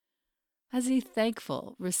As a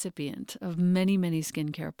thankful recipient of many, many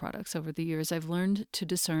skincare products over the years, I've learned to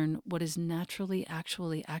discern what is naturally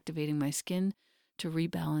actually activating my skin to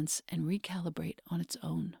rebalance and recalibrate on its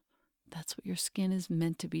own. That's what your skin is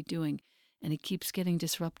meant to be doing, and it keeps getting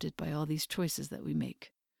disrupted by all these choices that we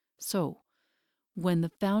make. So, when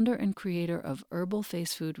the founder and creator of Herbal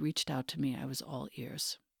Face Food reached out to me, I was all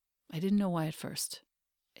ears. I didn't know why at first.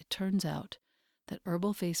 It turns out that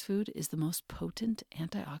Herbal Face Food is the most potent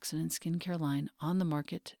antioxidant skincare line on the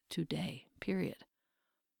market today, period.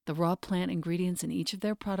 The raw plant ingredients in each of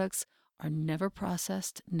their products are never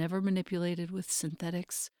processed, never manipulated with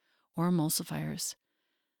synthetics or emulsifiers.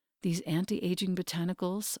 These anti-aging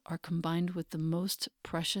botanicals are combined with the most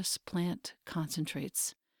precious plant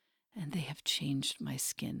concentrates, and they have changed my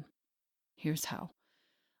skin. Here's how.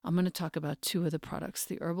 I'm going to talk about two of the products,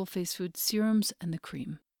 the Herbal Face Food serums and the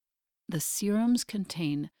cream. The serums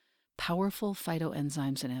contain powerful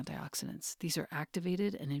phytoenzymes and antioxidants. These are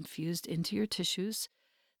activated and infused into your tissues.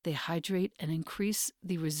 They hydrate and increase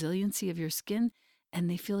the resiliency of your skin, and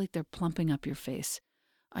they feel like they're plumping up your face.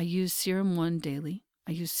 I use Serum 1 daily.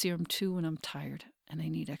 I use Serum 2 when I'm tired and I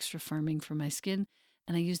need extra firming for my skin.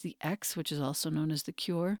 And I use the X, which is also known as the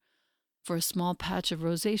Cure, for a small patch of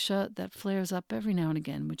rosacea that flares up every now and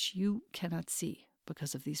again, which you cannot see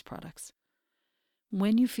because of these products.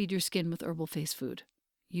 When you feed your skin with Herbal Face Food,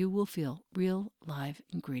 you will feel real live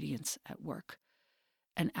ingredients at work.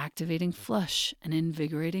 An activating flush, an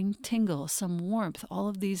invigorating tingle, some warmth, all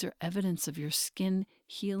of these are evidence of your skin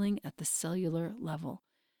healing at the cellular level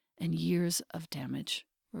and years of damage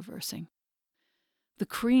reversing. The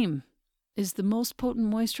cream is the most potent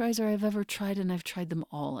moisturizer I've ever tried, and I've tried them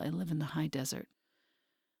all. I live in the high desert.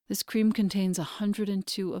 This cream contains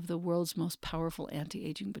 102 of the world's most powerful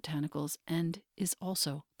anti-aging botanicals and is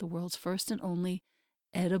also the world's first and only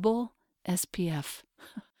edible SPF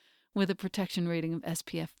with a protection rating of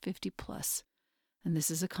SPF 50+. And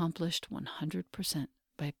this is accomplished 100%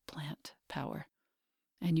 by plant power.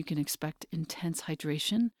 And you can expect intense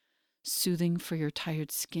hydration, soothing for your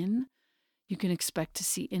tired skin. You can expect to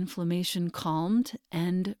see inflammation calmed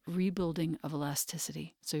and rebuilding of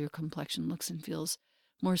elasticity, so your complexion looks and feels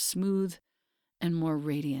more smooth and more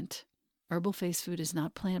radiant. Herbal Face Food is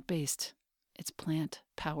not plant-based. It's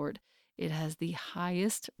plant-powered. It has the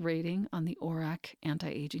highest rating on the ORAC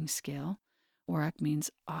anti-aging scale. ORAC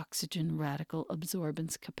means oxygen radical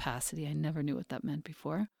absorbance capacity. I never knew what that meant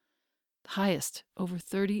before. The highest, over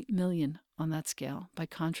 30 million on that scale. By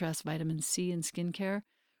contrast, vitamin C in skincare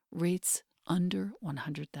rates under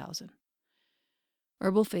 100,000.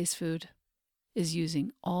 Herbal Face Food is using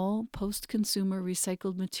all post-consumer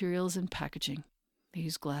recycled materials and packaging. They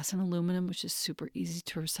use glass and aluminum, which is super easy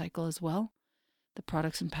to recycle as well. The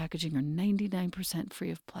products and packaging are 99% free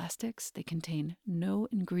of plastics. They contain no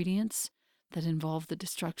ingredients that involve the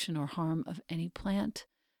destruction or harm of any plant,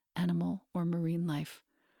 animal, or marine life.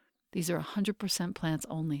 These are 100% plants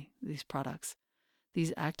only, these products.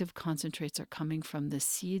 These active concentrates are coming from the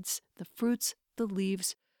seeds, the fruits, the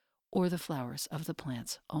leaves, or the flowers of the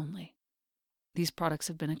plants only. These products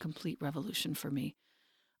have been a complete revolution for me.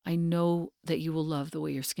 I know that you will love the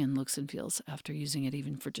way your skin looks and feels after using it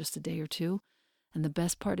even for just a day or two. And the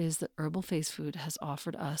best part is that Herbal Face Food has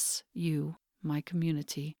offered us, you, my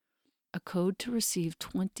community, a code to receive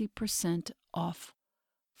 20% off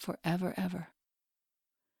forever, ever.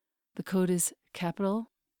 The code is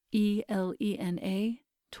capital ELENA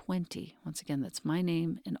 20. Once again, that's my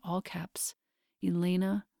name in all caps,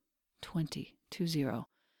 Elena 20.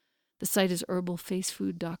 The site is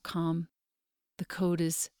herbalfacefood.com. The code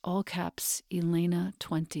is all caps Elena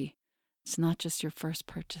 20. It's not just your first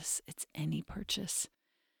purchase, it's any purchase.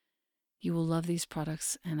 You will love these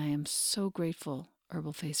products, and I am so grateful,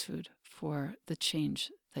 Herbal Face Food, for the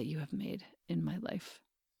change that you have made in my life.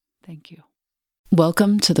 Thank you.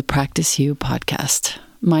 Welcome to the Practice You podcast.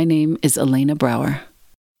 My name is Elena Brower.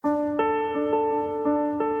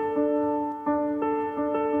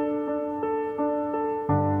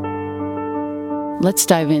 Let's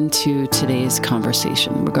dive into today's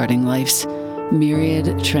conversation regarding life's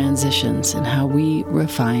myriad transitions and how we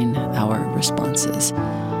refine our responses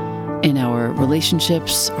in our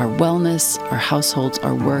relationships, our wellness, our households,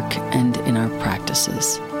 our work, and in our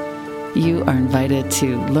practices. You are invited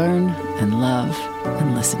to learn and love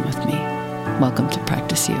and listen with me. Welcome to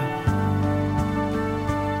Practice You.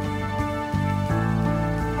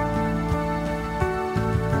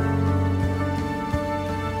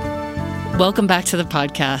 Welcome back to the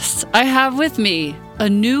podcast. I have with me a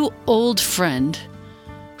new old friend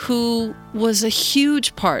who was a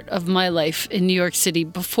huge part of my life in New York City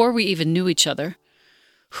before we even knew each other,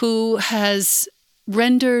 who has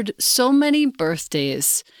rendered so many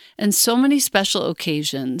birthdays and so many special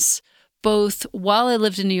occasions, both while I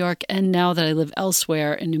lived in New York and now that I live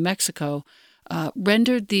elsewhere in New Mexico,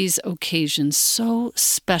 rendered these occasions so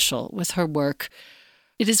special with her work.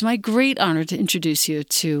 It is my great honor to introduce you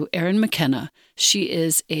to Erin McKenna. She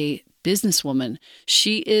is a businesswoman.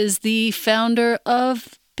 She is the founder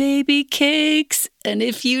of Baby Cakes. And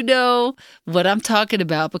if you know what I'm talking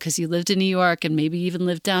about, because you lived in New York and maybe even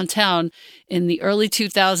lived downtown, in the early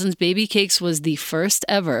 2000s, Baby Cakes was the first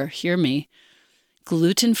ever, hear me,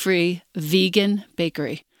 gluten-free vegan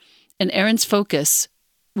bakery. And Erin's focus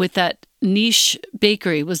with that niche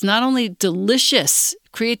bakery was not only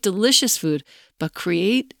create delicious food, but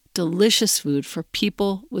create delicious food for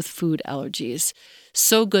people with food allergies.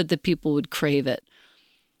 So good that people would crave it.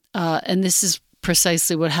 And this is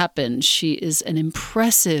precisely what happened. She is an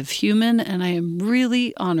impressive human, and I am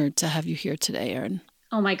really honored to have you here today, Erin.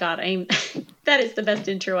 Oh my God, that is the best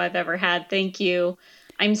intro I've ever had. Thank you.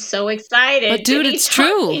 I'm so excited. But dude, it's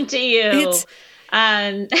true. To you.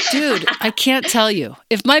 Dude, I can't tell you.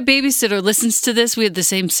 If my babysitter listens to this, we had the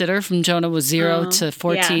same sitter from Jonah was 0 to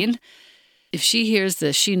 14. Yeah. If she hears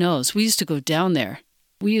this, she knows. We used to go down there.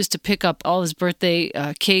 We used to pick up all his birthday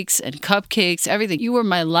cakes and cupcakes, everything. You were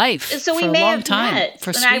my life so for a long time. Met.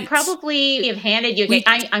 And I probably have handed you a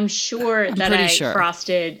cake. I'm sure that I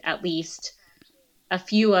frosted at least a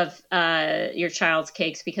few of your child's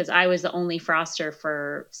cakes, because I was the only froster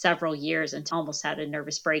for several years until I almost had a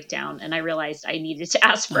nervous breakdown. And I realized I needed to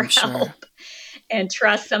ask for help and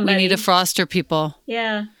trust somebody. We need a froster, people.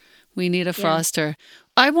 Yeah. We need a froster.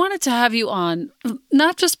 I wanted to have you on,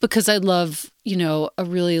 not just because I love, a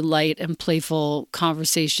really light and playful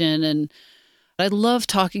conversation. And I love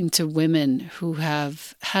talking to women who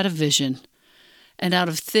have had a vision and out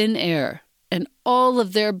of thin air and all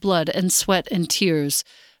of their blood and sweat and tears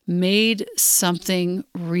made something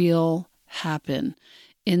real happen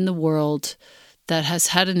in the world that has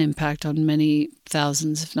had an impact on many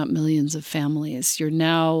thousands, if not millions of families. You're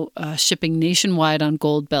now shipping nationwide on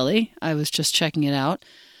Goldbelly. I was just checking it out.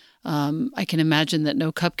 I can imagine that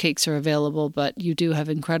no cupcakes are available, but you do have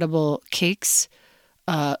incredible cakes,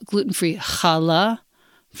 gluten-free challah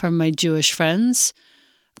from my Jewish friends.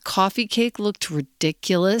 Coffee cake looked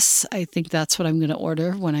ridiculous. I think that's what I'm going to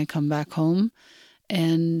order when I come back home.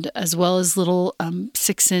 And as well as little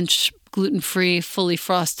 6-inch gluten-free, fully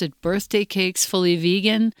frosted birthday cakes, fully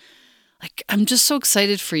vegan. I'm just so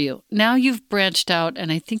excited for you. Now you've branched out,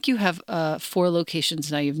 and I think you have 4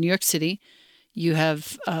 locations now. You have New York City. You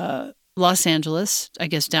have Los Angeles, I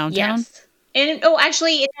guess downtown. Yes. And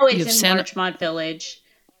actually, it's in Larchmont Village.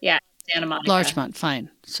 Yeah, Santa Monica. Larchmont, fine.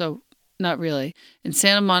 So not really. In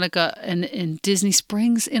Santa Monica and in Disney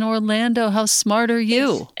Springs in Orlando. How smart are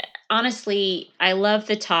you? Honestly, I love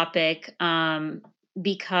the topic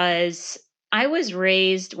because I was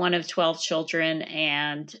raised one of 12 children,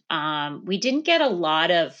 and we didn't get a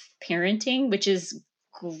lot of parenting, which is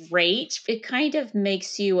great. It kind of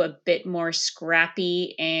makes you a bit more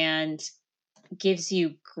scrappy and gives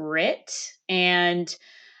you grit. And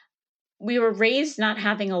we were raised not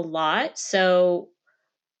having a lot. So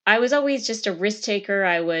I was always just a risk taker.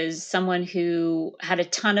 I was someone who had a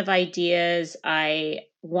ton of ideas. I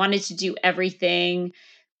wanted to do everything.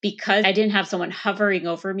 Because I didn't have someone hovering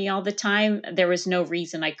over me all the time, there was no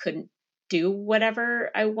reason I couldn't do whatever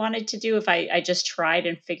I wanted to do if I just tried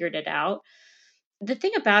and figured it out. The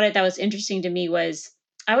thing about it that was interesting to me was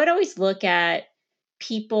I would always look at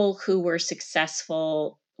people who were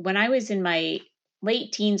successful when I was in my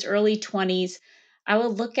late teens, early 20s. I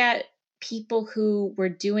would look at people who were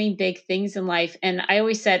doing big things in life. And I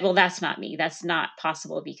always said, well, that's not me. That's not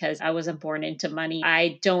possible because I wasn't born into money.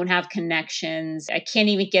 I don't have connections. I can't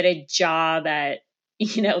even get a job at,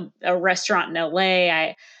 a restaurant in LA.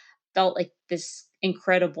 I felt like this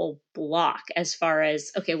incredible block as far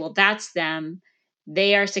as, okay, well, that's them.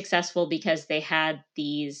 They are successful because they had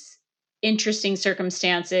these interesting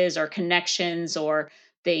circumstances or connections, or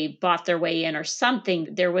they bought their way in or something.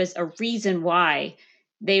 There was a reason why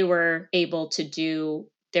they were able to do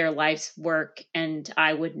their life's work, and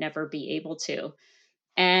I would never be able to.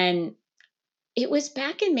 And it was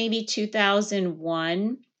back in maybe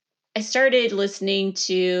 2001. I started listening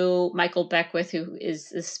to Michael Beckwith, who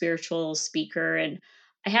is a spiritual speaker, and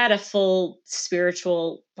I had a full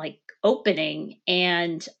spiritual opening,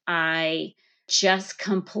 and I just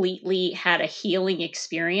completely had a healing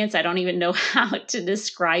experience. I don't even know how to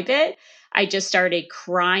describe it. I just started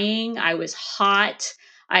crying. I was hot.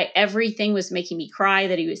 Everything was making me cry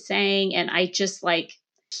that he was saying, and I just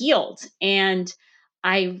healed. And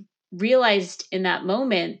I realized in that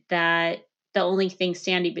moment that the only thing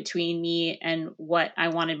standing between me and what I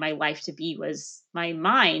wanted my life to be was my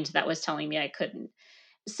mind that was telling me I couldn't.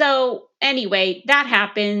 So anyway, that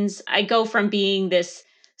happens. I go from being this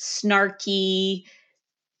snarky,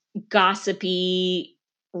 gossipy,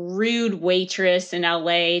 rude waitress in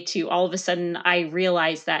LA to all of a sudden I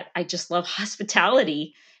realize that I just love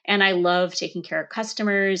hospitality and I love taking care of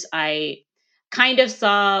customers. I kind of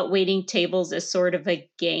saw waiting tables as sort of a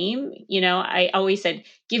game. I always said,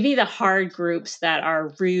 give me the hard groups that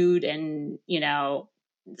are rude and,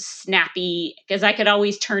 snappy, because I could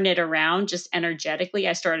always turn it around just energetically.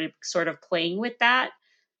 I started sort of playing with that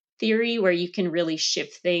theory where you can really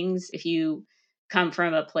shift things if you come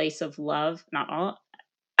from a place of love. Not all.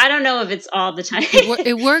 I don't know if it's all the time.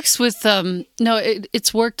 It works with no,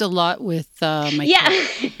 it's worked a lot with my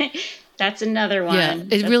kids. Yeah. That's another one. Yeah, it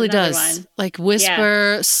That's really another does. one. Like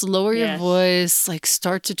whisper, lower your Yes. voice, like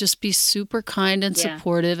start to just be super kind and Yeah.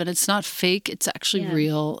 supportive. And it's not fake, it's actually Yeah.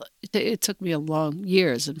 real. It took me a long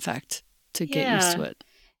years, in fact, to get used to it.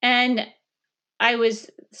 And I was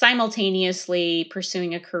simultaneously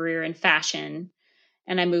pursuing a career in fashion.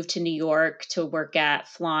 And I moved to New York to work at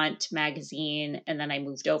Flaunt magazine. And then I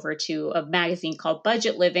moved over to a magazine called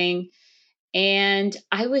Budget Living. And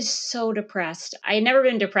I was so depressed. I had never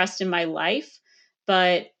been depressed in my life,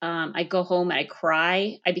 but I go home and I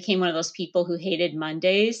cry. I became one of those people who hated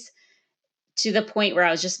Mondays to the point where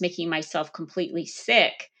I was just making myself completely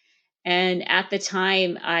sick. And at the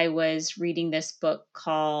time, I was reading this book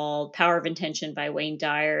called Power of Intention by Wayne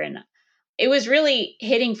Dyer. And it was really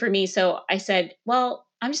hitting for me. So I said, well,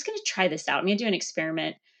 I'm just going to try this out. I'm going to do an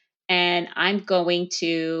experiment and I'm going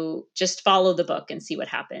to just follow the book and see what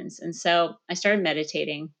happens. And so I started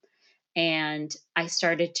meditating and I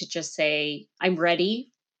started to just say, I'm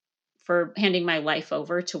ready for handing my life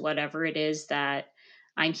over to whatever it is that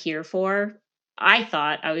I'm here for. I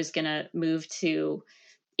thought I was going to move to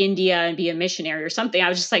India and be a missionary or something. I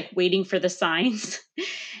was just like waiting for the signs.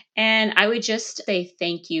 And I would just say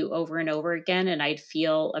thank you over and over again. And I'd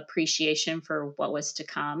feel appreciation for what was to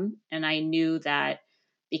come. And I knew that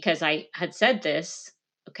because I had said this,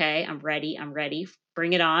 okay, I'm ready,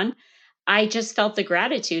 bring it on. I just felt the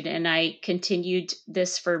gratitude and I continued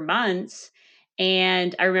this for months.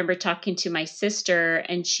 And I remember talking to my sister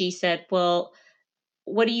and she said, well,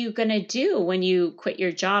 what are you going to do when you quit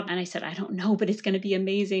your job? And I said, I don't know, but it's going to be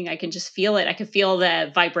amazing. I can just feel it. I can feel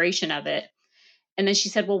the vibration of it. And then she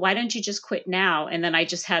said, well, why don't you just quit now? And then I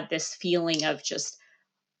just had this feeling of just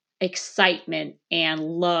excitement and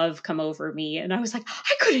love come over me. And I was like,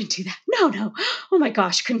 I couldn't do that. No. Oh my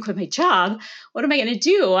gosh, I couldn't quit my job. What am I going to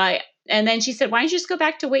do? And then she said, why don't you just go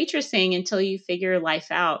back to waitressing until you figure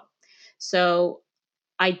life out? So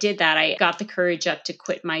I did that. I got the courage up to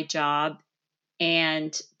quit my job.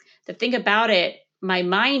 And the thing about it, my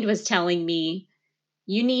mind was telling me,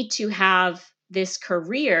 you need to have this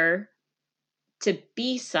career to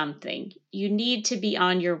be something. You need to be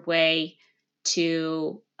on your way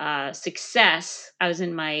to success. I was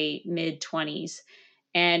in my mid 20s.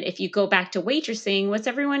 And if you go back to waitressing, what's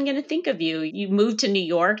everyone going to think of you? You moved to New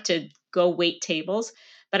York to go wait tables.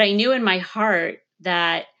 But I knew in my heart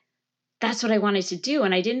that that's what I wanted to do.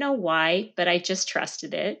 And I didn't know why, but I just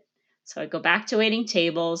trusted it. So I go back to waiting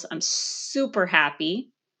tables. I'm super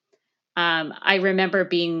happy. I remember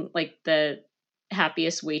being like the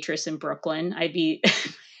happiest waitress in Brooklyn. I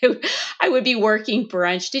would be working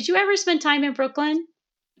brunch. Did you ever spend time in Brooklyn?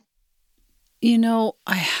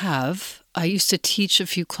 I have. I used to teach a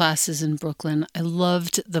few classes in Brooklyn. I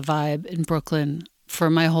loved the vibe in Brooklyn for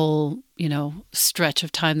my whole, stretch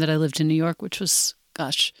of time that I lived in New York, which was,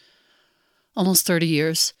 gosh, almost 30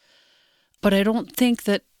 years. But I don't think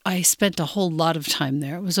that I spent a whole lot of time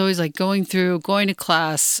there. It was always like going to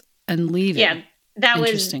class and leaving. Yeah, that was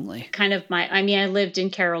Interestingly. kind of I lived in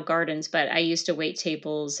Carroll Gardens, but I used to wait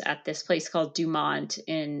tables at this place called Dumont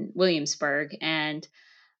in Williamsburg. And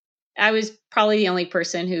I was probably the only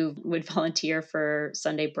person who would volunteer for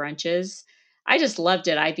Sunday brunches. I just loved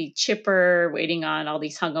it. I'd be chipper, waiting on all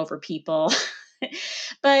these hungover people.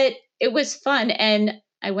 But it was fun. And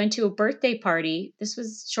I went to a birthday party. This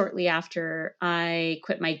was shortly after I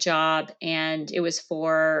quit my job. And it was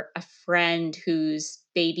for a friend whose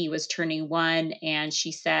baby was turning 1. And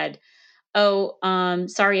she said, oh,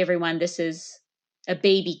 sorry, everyone, this is a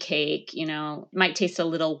baby cake. It might taste a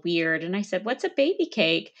little weird. And I said, what's a baby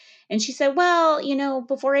cake? And she said, well,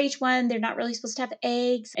 before age 1, they're not really supposed to have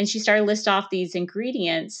eggs. And she started to list off these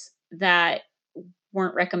ingredients that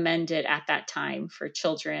weren't recommended at that time for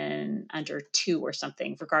children under 2 or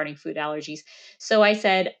something regarding food allergies. So I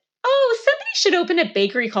said, oh, somebody should open a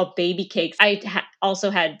bakery called Baby Cakes. I also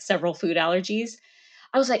had several food allergies.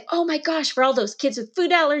 I was like, oh my gosh, for all those kids with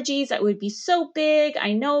food allergies, that would be so big.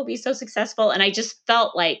 I know it would be so successful. And I just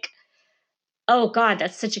felt like, oh God,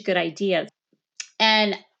 that's such a good idea.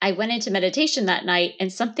 And I went into meditation that night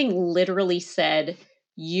and something literally said,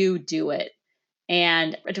 you do it.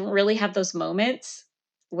 And I don't really have those moments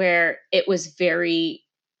where it wasn't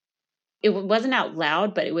out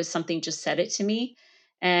loud, but it was something just said it to me.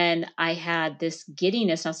 And I had this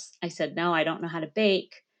giddiness. I said, no, I don't know how to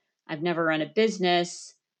bake. I've never run a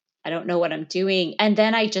business. I don't know what I'm doing. And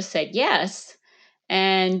then I just said yes.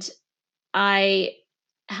 And I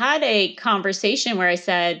had a conversation where I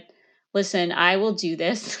said, listen, I will do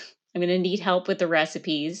this. I'm going to need help with the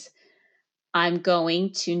recipes. I'm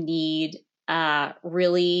going to need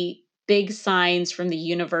really big signs from the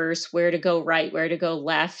universe, where to go right, where to go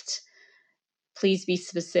left. Please be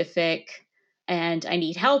specific. And I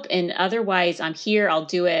need help. And otherwise, I'm here. I'll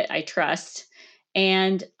do it. I trust.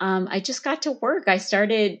 And I just got to work. I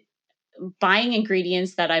started buying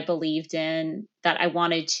ingredients that I believed in, that I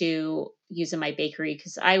wanted to use in my bakery,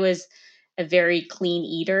 because I was a very clean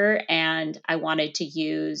eater and I wanted to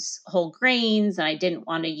use whole grains and I didn't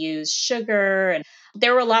want to use sugar. And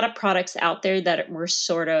there were a lot of products out there that were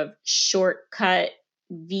sort of shortcut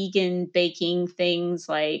vegan baking things,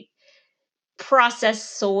 like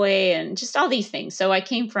processed soy and just all these things. So I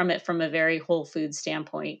came from it from a very whole food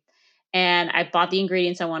standpoint. And I bought the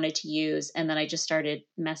ingredients I wanted to use. And then I just started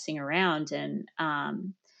messing around. And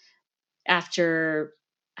after,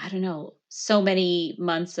 I don't know, so many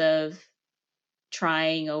months of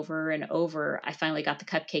trying over and over, I finally got the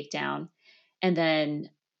cupcake down and then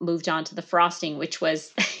moved on to the frosting, which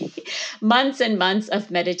was months and months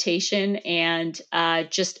of meditation and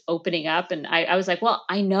just opening up. And I was like, well,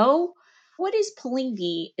 I know what is pulling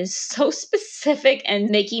me is so specific and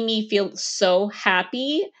making me feel so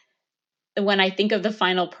happy when I think of the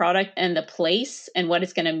final product and the place and what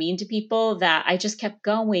it's going to mean to people, that I just kept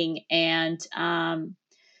going. And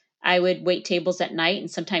I would wait tables at night and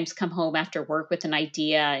sometimes come home after work with an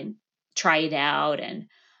idea and try it out. And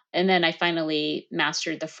then I finally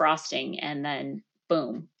mastered the frosting, and then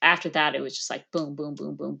boom. After that, it was just like boom, boom,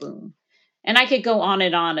 boom, boom, boom. And I could go on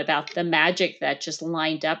and on about the magic that just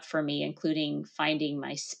lined up for me, including finding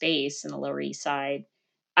my space in the Lower East Side.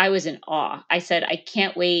 I was in awe. I said, I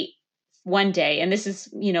can't wait one day. And this is,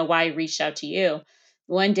 why I reached out to you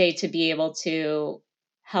one day, to be able to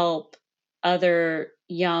help other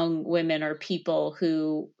young women or people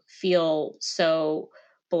who feel so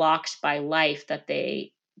blocked by life that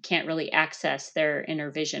they can't really access their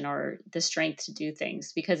inner vision or the strength to do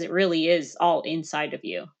things, because it really is all inside of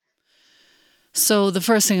you. So the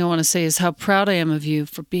first thing I want to say is how proud I am of you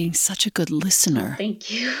for being such a good listener. Oh,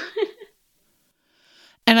 thank you.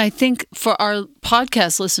 And I think for our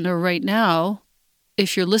podcast listener right now,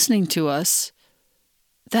 if you're listening to us,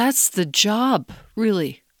 that's the job,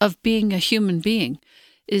 really, of being a human being,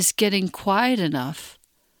 is getting quiet enough,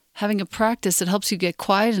 having a practice that helps you get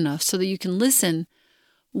quiet enough so that you can listen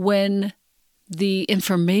when the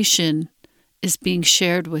information is being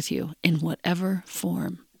shared with you in whatever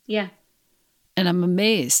form. Yeah. And I'm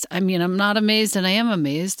amazed. I mean, I'm not amazed, and I am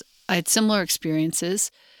amazed. I had similar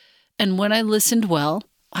experiences. And when I listened well,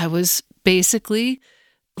 I was basically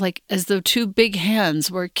like as though two big hands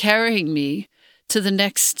were carrying me to the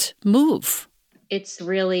next move. It's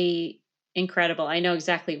really incredible. I know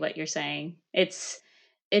exactly what you're saying. It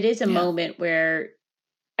is a moment where,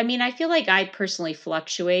 I mean, I feel like I personally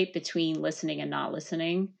fluctuate between listening and not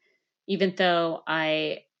listening, even though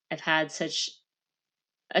I've had such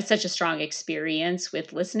a strong experience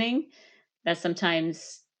with listening, that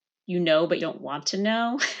sometimes but you don't want to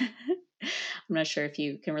know. I'm not sure if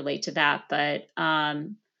you can relate to that, but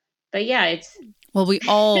yeah, it's... Well, we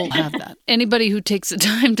all have that. Anybody who takes the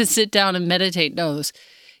time to sit down and meditate knows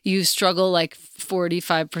you struggle like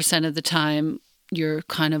 45% of the time. You're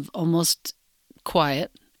kind of almost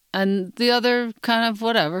quiet. And the other kind of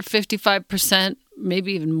 55%,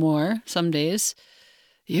 maybe even more some days,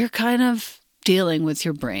 you're kind of dealing with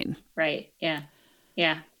your brain. Right. Yeah.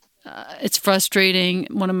 Yeah. It's frustrating.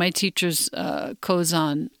 One of my teachers,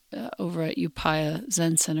 Kozan, over at Upaya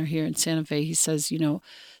Zen Center here in Santa Fe, he says,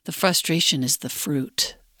 the frustration is the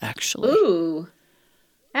fruit, actually. Ooh,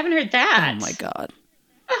 I haven't heard that. Oh, my God.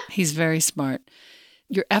 He's very smart.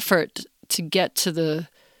 Your effort to get to the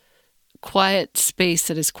quiet space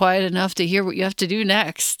that is quiet enough to hear what you have to do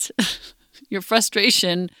next, your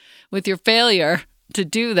frustration with your failure to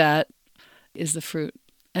do that is the fruit.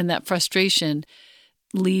 And that frustration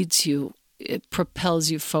leads you. It propels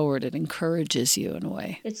you forward. It encourages you in a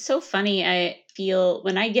way. It's so funny. I feel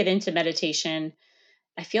when I get into meditation,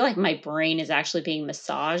 I feel like my brain is actually being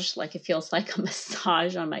massaged. Like it feels like a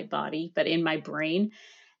massage on my body, but in my brain.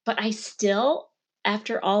 But I still,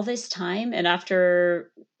 after all this time and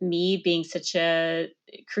after me being such a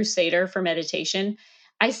crusader for meditation,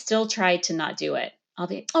 I still try to not do it. I'll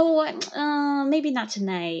be, maybe not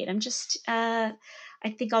tonight. I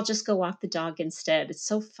think I'll just go walk the dog instead. It's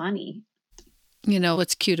so funny. You know,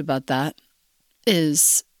 what's cute about that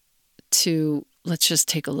is let's just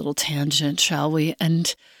take a little tangent, shall we?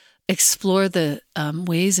 And explore the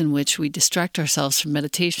ways in which we distract ourselves from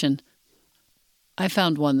meditation. I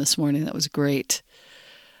found one this morning that was great.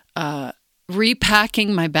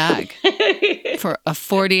 Repacking my bag for a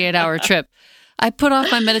 48-hour trip. I put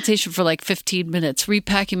off my meditation for like 15 minutes,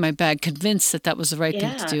 repacking my bag, convinced that was the right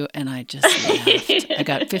thing to do. And I just laughed. I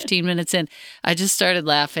got 15 minutes in. I just started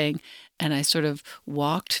laughing. And I sort of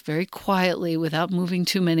walked very quietly without moving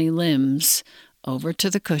too many limbs over to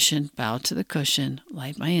the cushion, bow to the cushion,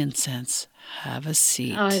 light my incense, have a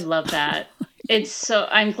seat. Oh, I love that.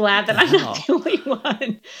 I'm glad that I'm not the only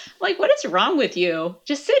one. Like, what is wrong with you?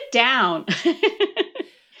 Just sit down.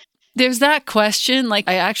 There's that question. Like,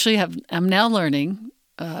 I'm now learning,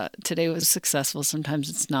 today was successful, sometimes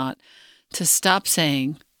it's not, to stop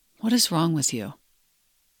saying, what is wrong with you?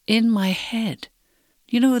 In my head.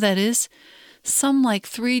 You know who that is? Some like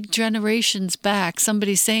 3 generations back,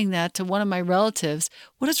 somebody saying that to one of my relatives.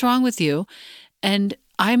 What is wrong with you? And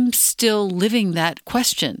I'm still living that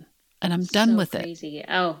question, and I'm done with crazy. It.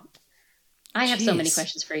 Oh, I have so many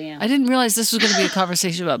questions for you. I didn't realize this was going to be a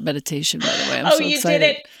conversation about meditation, by the way. I'm so excited. You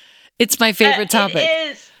did it. It's my favorite topic.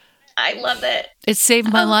 It is. I love it. It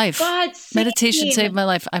saved my life. God, meditation saved my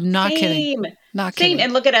life. I'm not kidding. Not kidding.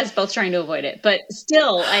 And look at us both trying to avoid it. But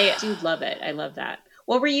still, I do love it. I love that.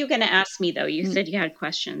 What were you going to ask me, though? You said you had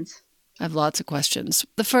questions. I have lots of questions.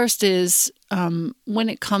 The first is, when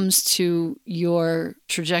it comes to your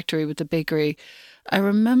trajectory with the bakery, I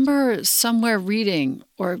remember somewhere reading,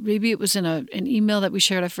 or maybe it was in an email that we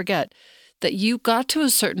shared, I forget, that you got to a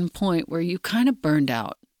certain point where you kind of burned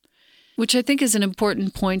out, which I think is an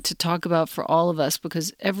important point to talk about for all of us,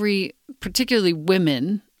 because particularly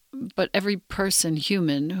women, but every person,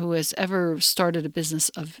 human, who has ever started a business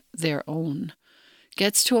of their own,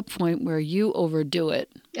 gets to a point where you overdo it.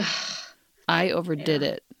 I overdid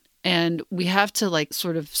it. And we have to like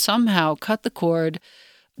sort of somehow cut the cord,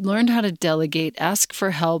 learn how to delegate, ask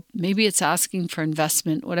for help. Maybe it's asking for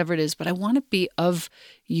investment, whatever it is. But I want to be of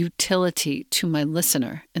utility to my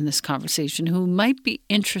listener in this conversation who might be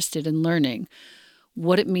interested in learning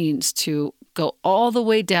what it means to go all the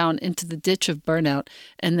way down into the ditch of burnout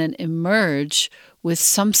and then emerge with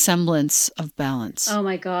some semblance of balance. Oh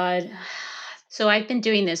my God. So I've been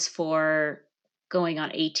doing this for going on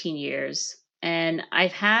 18 years, and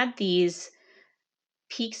I've had these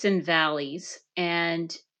peaks and valleys.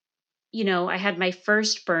 And, I had my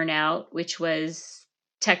first burnout, which was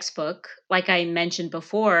textbook. Like I mentioned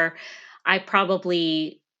before, I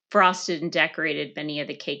probably frosted and decorated many of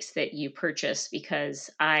the cakes that you purchased because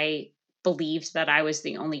I believed that I was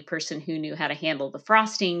the only person who knew how to handle the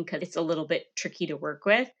frosting because it's a little bit tricky to work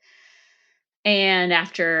with. And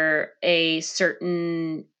after a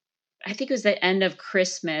certain, I think it was the end of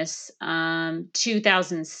Christmas,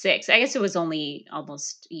 2006. I guess it was only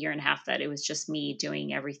almost a year and a half that it was just me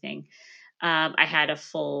doing everything. I had a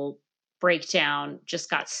full breakdown,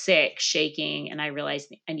 just got sick, shaking, and I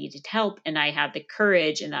realized I needed help. And I had the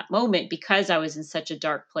courage in that moment, because I was in such a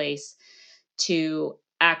dark place, to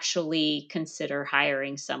actually consider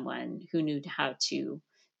hiring someone who knew how to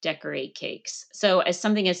decorate cakes. So, as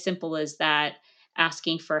something as simple as that,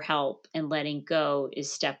 asking for help and letting go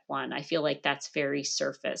is step one. I feel like that's very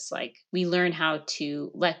surface. Like we learn how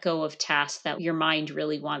to let go of tasks that your mind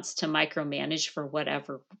really wants to micromanage for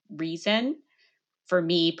whatever reason. For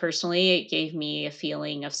me personally, it gave me a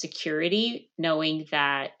feeling of security, knowing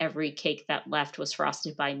that every cake that left was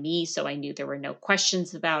frosted by me. So I knew there were no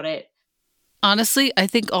questions about it. Honestly, I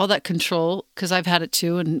think all that control, because I've had it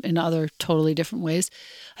too in other totally different ways,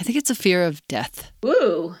 I think it's a fear of death.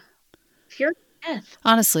 Ooh, fear of death.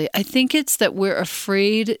 Honestly, I think it's that we're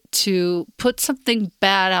afraid to put something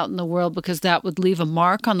bad out in the world because that would leave a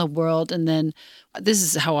mark on the world. And then this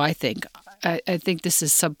is how I think. I think this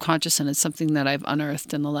is subconscious, and it's something that I've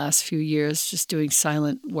unearthed in the last few years, just doing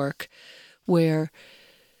silent work, where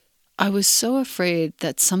I was so afraid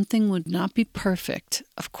that something would not be perfect.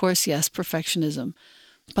 Of course, yes, perfectionism,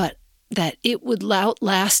 but that it would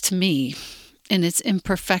outlast me in its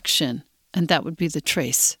imperfection, and that would be the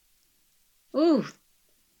trace. Ooh,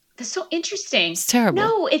 that's so interesting. It's terrible.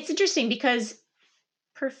 No, it's interesting because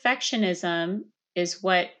perfectionism is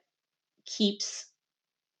what keeps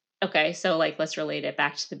Okay, so like let's relate it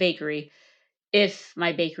back to the bakery. If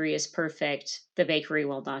my bakery is perfect, the bakery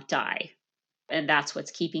will not die. And that's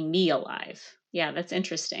what's keeping me alive. Yeah, that's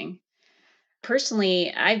interesting.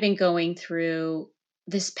 Personally, I've been going through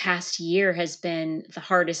this past year has been the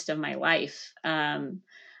hardest of my life. I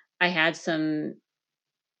had some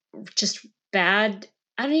just bad,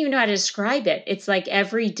 I don't even know how to describe it. It's like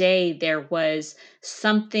every day there was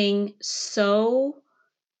something so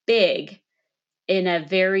big in a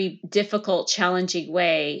very difficult, challenging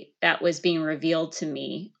way that was being revealed to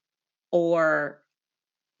me, or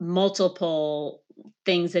multiple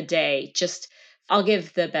things a day. Just, I'll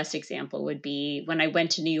give the best example would be when I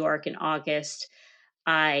went to New York in August.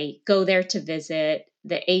 I go there to visit,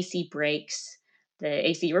 the AC breaks. The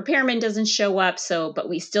AC repairman doesn't show up, so but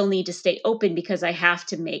we still need to stay open because I have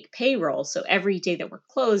to make payroll. So every day that we're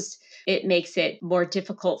closed, it makes it more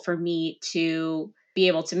difficult for me to be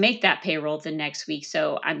able to make that payroll the next week.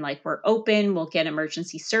 So I'm like, we're open, we'll get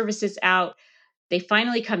emergency services out. They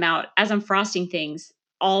finally come out. As I'm frosting things,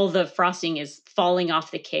 all the frosting is falling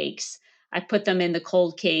off the cakes. I put them in the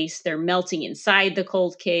cold case, they're melting inside the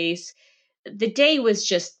cold case. The day was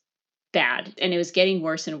just bad and it was getting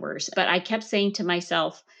worse and worse. But I kept saying to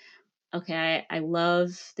myself, okay, I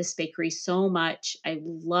love this bakery so much. I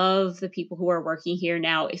love the people who are working here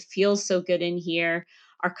now. It feels so good in here.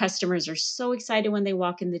 Our customers are so excited when they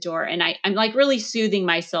walk in the door. And I'm like really soothing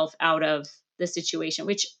myself out of the situation,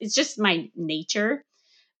 which is just my nature,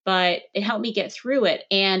 but it helped me get through it.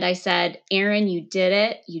 And I said, Aaron, you did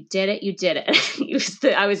it. You did it. You did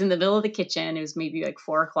it. I was in the middle of the kitchen. It was maybe like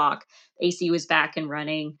 4 o'clock. AC was back and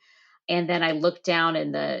running. And then I looked down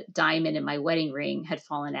and the diamond in my wedding ring had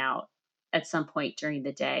fallen out at some point during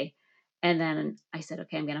the day. And then I said,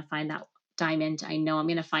 okay, I'm going to find that diamond. I know I'm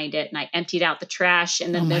going to find it. And I emptied out the trash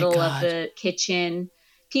in the Oh my middle of God. the kitchen.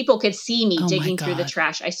 People could see me Oh my digging through the God.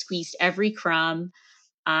 trash. I squeezed every crumb.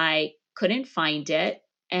 I couldn't find it.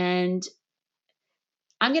 And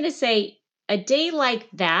I'm going to say a day like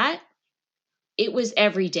that, it was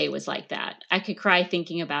every day was like that. I could cry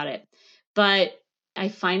thinking about it. But I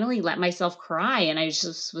finally let myself cry and I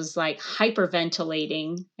just was like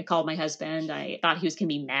hyperventilating. I called my husband. I thought he was going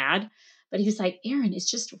to be mad, but he was like, Aaron, it's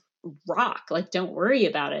just rock. Like, don't worry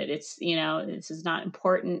about it. It's, this is not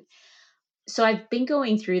important. So I've been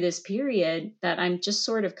going through this period that I'm just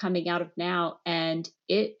sort of coming out of now, and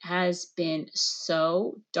it has been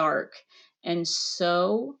so dark and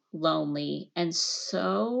so lonely and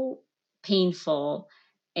so painful.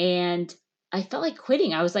 And I felt like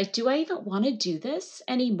quitting. I was like, do I even want to do this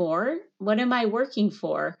anymore? What am I working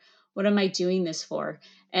for? What am I doing this for?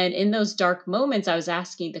 And in those dark moments, I was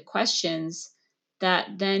asking the questions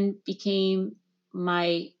that then became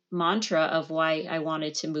my mantra of why I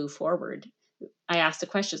wanted to move forward. I asked the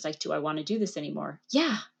questions like, do I want to do this anymore?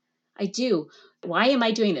 Yeah, I do. Why am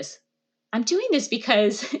I doing this? I'm doing this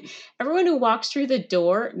because everyone who walks through the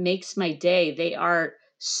door makes my day. They are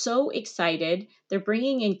so excited. They're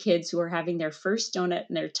bringing in kids who are having their first donut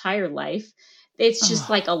in their entire life. It's just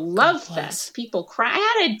like Oh, a God love bless. fest. People cry.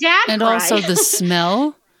 I had a dad And cry. also the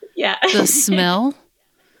smell, Yeah. the smell.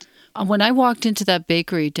 When I walked into that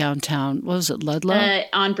bakery downtown, what was it, Ludlow?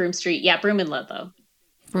 On Broome Street. Yeah, Broome and Ludlow.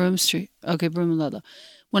 Broome Street. Okay, Broome and Ludlow.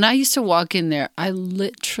 When I used to walk in there, I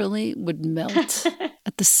literally would melt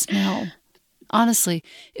at the smell. Honestly,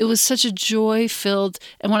 it was such a joy filled.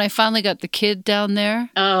 And when I finally got the kid down there,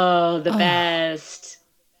 Oh, the oh, best.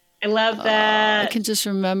 I love I that. can just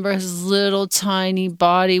remember his little tiny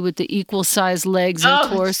body with the equal sized legs and Oh,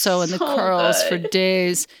 it's torso and the so curls for good.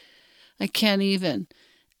 days. I can't even.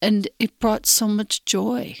 And it brought so much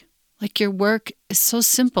joy. Like your work is so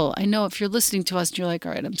simple. I know if you're listening to us and you're like,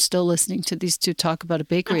 all right, I'm still listening to these two talk about a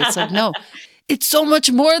bakery. It's like, no, it's so much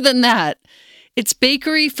more than that. It's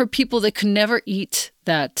bakery for people that can never eat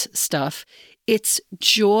that stuff. It's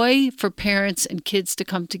joy for parents and kids to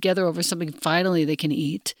come together over something finally they can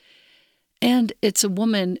eat. And it's a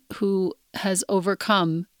woman who has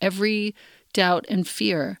overcome every doubt and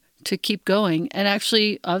fear to keep going and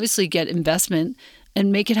actually obviously get investment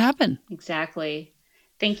and make it happen. Exactly.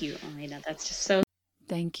 Thank you, Elena. That's just so.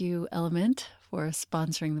 Thank you, Element, for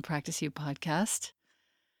sponsoring the Practice You podcast.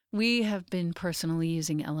 We have been personally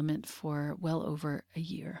using Element for well over a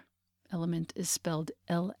year. Element is spelled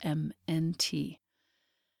LMNT.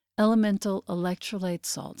 Elemental electrolyte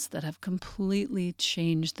salts that have completely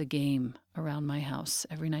changed the game around my house.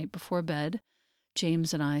 Every night before bed,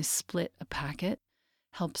 James and I split a packet.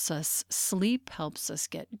 Helps us sleep, helps us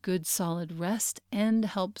get good solid rest, and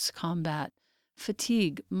helps combat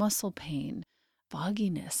fatigue, muscle pain,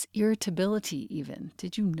 fogginess, irritability even.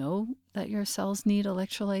 Did you know that your cells need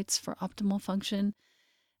electrolytes for optimal function?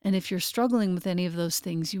 And if you're struggling with any of those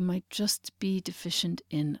things, you might just be deficient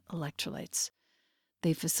in electrolytes.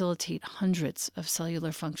 They facilitate hundreds of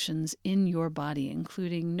cellular functions in your body,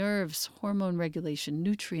 including nerves, hormone regulation,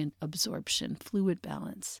 nutrient absorption, fluid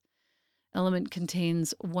balance. Element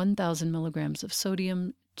contains 1,000 milligrams of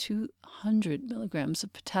sodium, 200 milligrams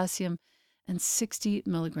of potassium, and 60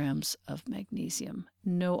 milligrams of magnesium.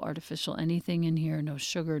 No artificial anything in here, no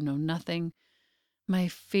sugar, no nothing. My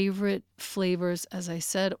favorite flavors, as I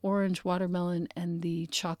said, orange watermelon and the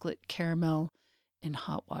chocolate caramel in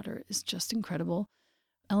hot water is just incredible.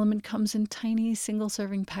 Element comes in tiny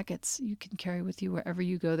single-serving packets you can carry with you wherever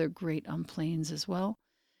you go. They're great on planes as well.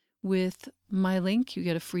 With my link, you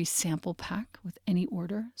get a free sample pack with any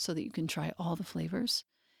order so that you can try all the flavors.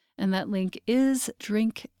 And that link is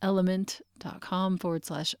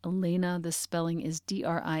drinkelement.com/Elena. The spelling is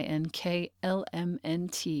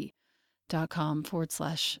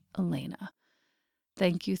DRINKLMNT.com/Elena.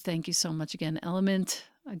 Thank you so much again, Element.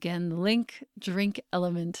 Again, the link,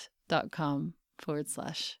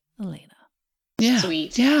 drinkelement.com/Elena. Yeah.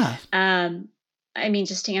 Sweet. Yeah. I mean,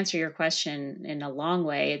 just to answer your question in a long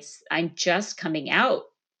way, I'm just coming out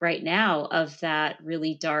right now of that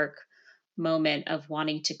really dark moment of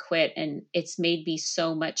wanting to quit. And it's made me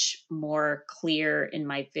so much more clear in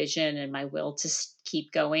my vision and my will to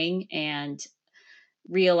keep going, and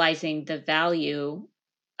realizing the value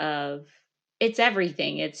of it's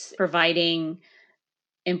everything. It's providing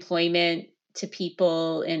employment to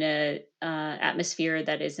people in a atmosphere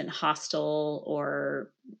that isn't hostile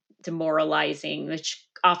or demoralizing, which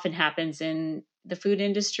often happens in the food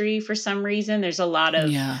industry for some reason. There's a lot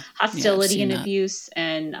of hostility and abuse,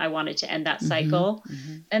 and I wanted to end that cycle.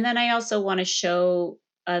 Mm-hmm. And then I also want to show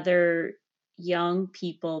other young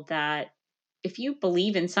people that if you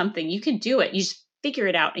believe in something, you can do it. You just figure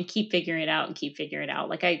it out and keep figuring it out and keep figuring it out,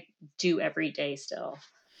 like I do every day still.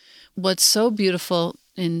 What's so beautiful,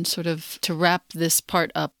 in sort of to wrap this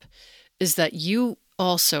part up, is that you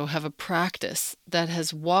also have a practice that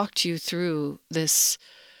has walked you through this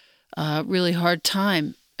really hard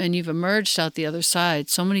time, and you've emerged out the other side.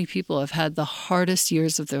 So many people have had the hardest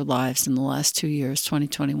years of their lives in the last 2 years,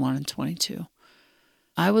 2021 and 22.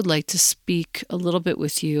 I would like to speak a little bit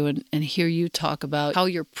with you and hear you talk about how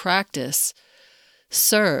your practice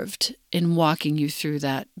served in walking you through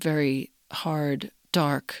that very hard,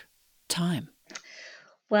 dark time.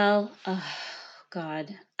 Well,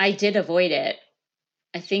 God, I did avoid it.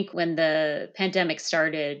 I think when the pandemic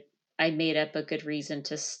started, I made up a good reason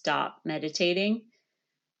to stop meditating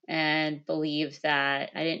and believe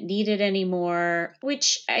that I didn't need it anymore,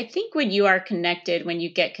 which I think when you are connected, when you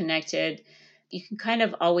get connected, you can kind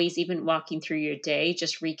of always, even walking through your day,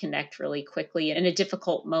 just reconnect really quickly in a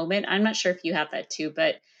difficult moment. I'm not sure if you have that too,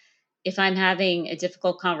 but if I'm having a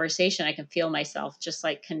difficult conversation, I can feel myself just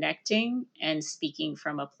like connecting and speaking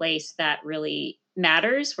from a place that really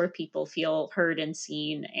matters, where people feel heard and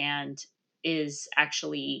seen, and is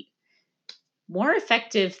actually more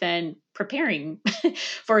effective than preparing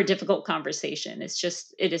for a difficult conversation.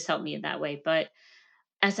 It has helped me in that way. But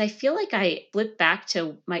as I feel like I flip back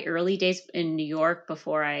to my early days in New York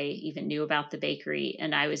before I even knew about the bakery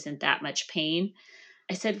and I was in that much pain,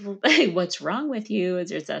 I said, well, what's wrong with you?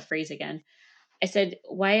 There's a phrase again. I said,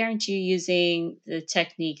 why aren't you using the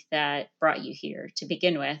technique that brought you here to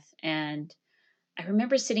begin with? And I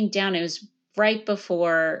remember sitting down. It was right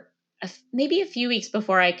before, maybe a few weeks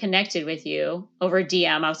before I connected with you over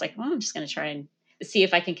DM. I was like, well, I'm just going to try and see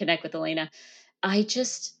if I can connect with Elena. I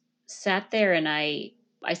just sat there and I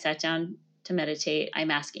sat down to meditate.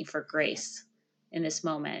 I'm asking for grace in this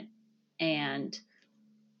moment. And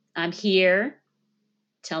I'm here.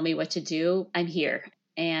 Tell me what to do. I'm here.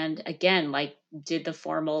 And again, like did the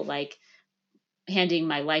formal, like handing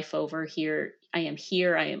my life over here. I am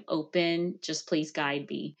here. I am open. Just please guide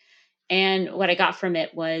me. And what I got from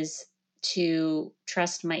it was to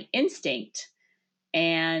trust my instinct.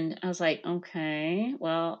 And I was like, okay.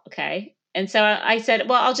 And so I said,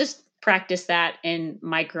 well, I'll just practice that in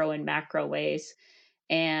micro and macro ways.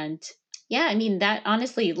 And yeah, I mean, that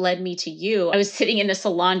honestly led me to you. I was sitting in a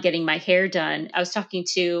salon getting my hair done. I was talking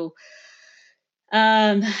to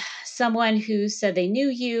someone who said they knew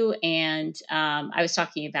you, and I was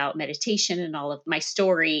talking about meditation and all of my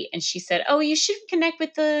story, and she said, oh, you should connect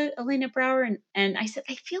with the Elena Brower. And I said,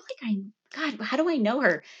 I feel like God, how do I know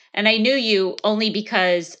her? And I knew you only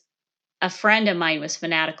because a friend of mine was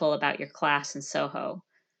fanatical about your class in Soho.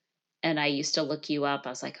 And I used to look you up. I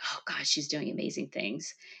was like, oh, God, she's doing amazing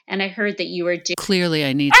things. And I heard that you were Clearly,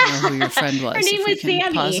 I need to know who your friend was. Her name was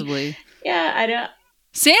Sammy. Possibly. Yeah, I don't.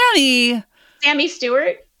 Sammy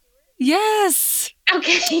Stewart? Yes.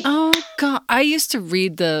 Okay. Oh, God. I used to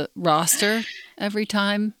read the roster every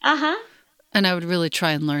time, Uh-huh. and I would really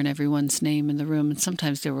try and learn everyone's name in the room. And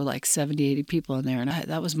sometimes there were like 70, 80 people in there, and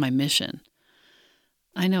that was my mission.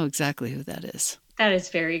 I know exactly who that is. That is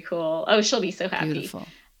very cool. Oh, she'll be so happy. Beautiful.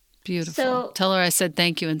 Beautiful. So Tell her I said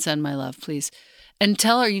thank you and send my love, please. And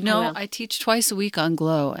tell her, I will. I teach twice a week on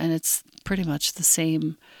Glow, and it's pretty much the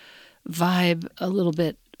same vibe, a little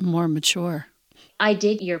bit more mature. I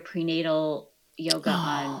did your prenatal yoga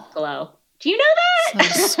on Oh, Glow. Do you know so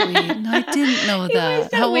that? sweet. No, I didn't know It was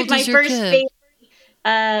that. How with old my is your first kid? baby.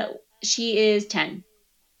 Uh, she is 10.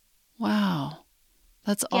 Wow.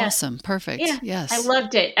 That's Yeah. awesome. Perfect. Yeah. I Yes.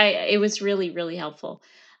 loved it. It was really, really helpful.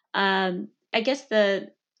 I guess I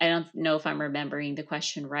don't know if I'm remembering the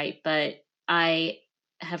question right, but I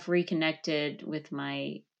have reconnected with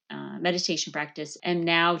my meditation practice and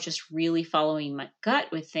now just really following my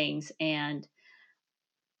gut with things. And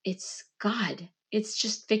it's God. It's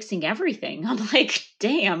just fixing everything. I'm like,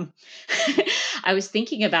 damn. I was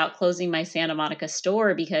thinking about closing my Santa Monica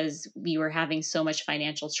store because we were having so much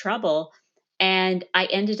financial trouble. And I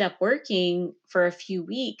ended up working for a few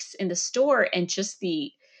weeks in the store, and just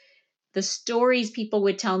the stories people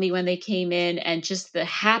would tell me when they came in, and just the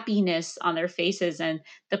happiness on their faces, and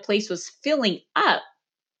the place was filling up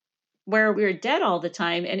where we were dead all the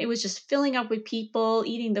time, and it was just filling up with people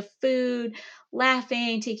eating the food,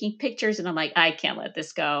 laughing, taking pictures, and I'm like, I can't let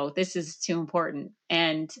this go, this is too important.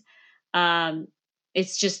 And um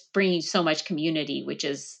it's just bringing so much community, which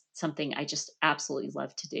is something I just absolutely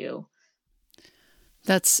love to do.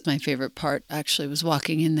 That's my favorite part, actually, was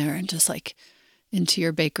walking in there and just like into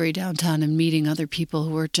your bakery downtown and meeting other people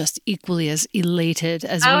who were just equally as elated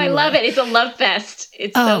as Oh, we I love were. it. It's a love fest.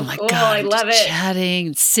 It's Oh so my cool. I God, love just it. chatting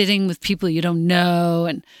and sitting with people you don't know,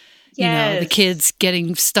 and the Yes. kids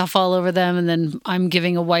getting stuff all over them, and then I'm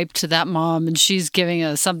giving a wipe to that mom and she's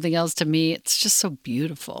giving something else to me. It's just so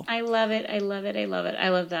beautiful. I love it. I love it. I love it. I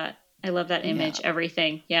love that. I love that Yeah. image,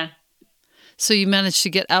 everything. Yeah. So you managed to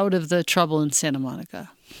get out of the trouble in Santa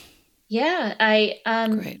Monica. Yeah,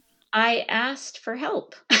 Great. I asked for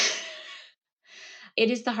help. It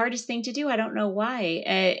is the hardest thing to do. I don't know why.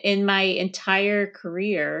 In my entire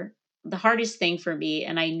career, the hardest thing for me,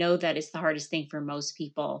 and I know that it's the hardest thing for most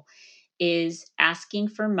people, is asking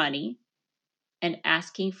for money and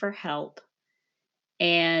asking for help.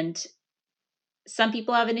 And some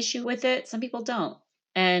people have an issue with it, some people don't.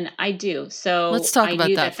 And I do. Let's So talk I about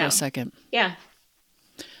knew that that for a second. yeah.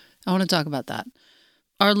 I want to talk about that.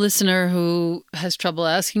 Our listener who has trouble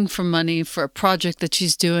asking for money for a project that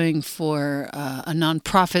she's doing, for a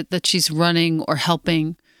nonprofit that she's running or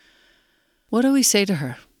helping, what do we say to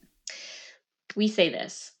her? We say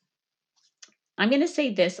this. I'm going to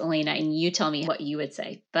say this, Elena, and you tell me what you would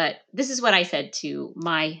say. But this is what I said to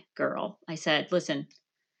my girl. I said, listen,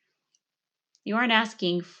 you aren't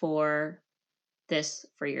asking for this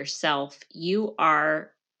for yourself. You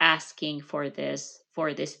are asking for this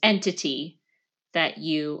entity that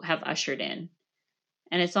you have ushered in.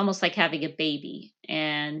 And it's almost like having a baby,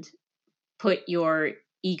 and put your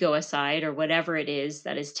ego aside, or whatever it is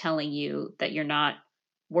that is telling you that you're not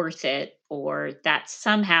worth it, or that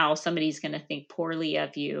somehow somebody's going to think poorly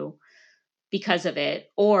of you because of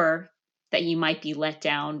it, or that you might be let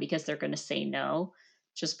down because they're going to say no.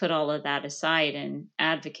 Just put all of that aside and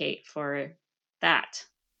advocate for that.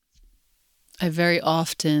 I very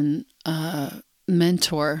often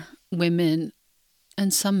mentor women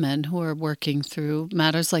and some men who are working through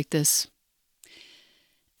matters like this.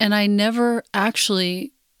 And I never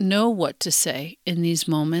actually know what to say in these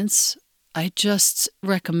moments. I just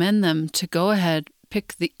recommend them to go ahead,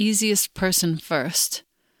 pick the easiest person first,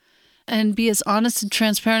 and be as honest and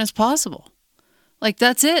transparent as possible. Like,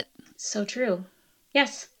 that's it. So true.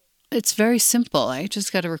 Yes. It's very simple. I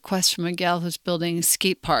just got a request from a gal who's building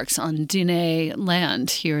skate parks on Diné land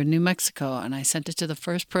here in New Mexico, and I sent it to the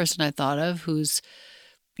first person I thought of, who's,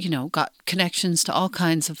 got connections to all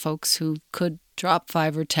kinds of folks who could drop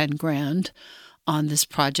 5 or 10 grand on this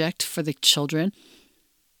project for the children.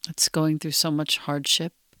 It's going through so much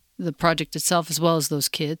hardship, the project itself, as well as those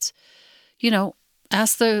kids.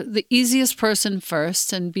 Ask the easiest person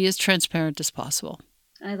first and be as transparent as possible.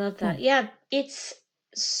 I love that. Boom. Yeah, it's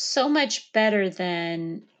so much better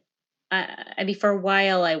than I mean, for a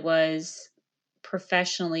while I was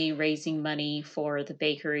professionally raising money for the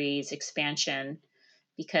bakery's expansion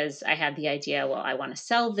because I had the idea, well, I want to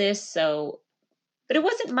sell this. So, but it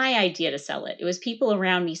wasn't my idea to sell it. It was people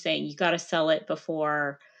around me saying, you got to sell it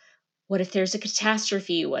before. What if there's a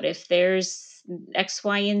catastrophe? What if there's X,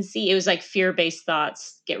 Y, and Z? It was like fear based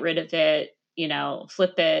thoughts. Get rid of it,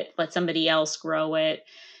 flip it, let somebody else grow it.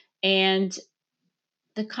 And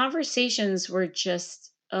the conversations were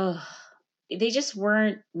just, ugh, they just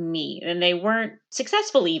weren't me and they weren't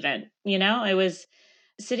successful even. I was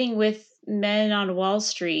sitting with men on Wall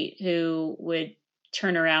Street who would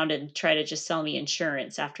turn around and try to just sell me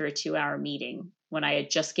insurance after a 2-hour meeting when I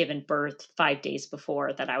had just given birth 5 days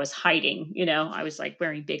before that I was hiding. I was like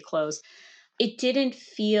wearing big clothes. It didn't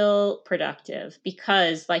feel productive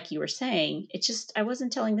because, like you were saying, I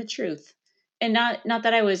wasn't telling the truth. And not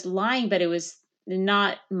that I was lying, but it was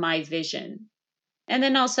not my vision. And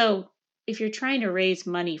then also, if you're trying to raise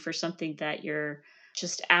money for something that you're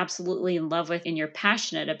just absolutely in love with and you're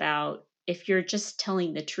passionate about, if you're just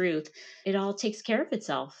telling the truth, it all takes care of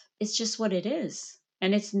itself. It's just what it is.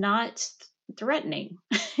 And it's not threatening.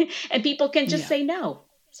 And people can just Yeah. say, no,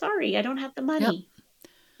 sorry, I don't have the Yep. money.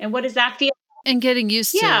 And what does that feel? And getting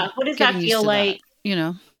used Yeah. to What does getting that used feel to that, like? you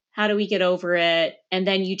know. How do we get over it? And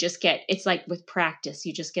then it's like with practice,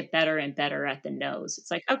 you just get better and better at the nose.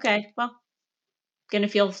 It's like, okay, well, going to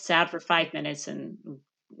feel sad for 5 minutes and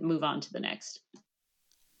move on to the next.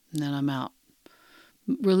 And then I'm out.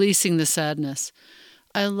 Releasing the sadness.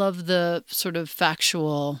 I love the sort of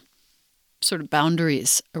factual sort of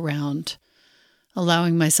boundaries around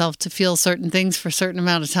allowing myself to feel certain things for a certain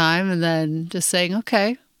amount of time and then just saying,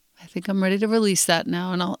 okay, I think I'm ready to release that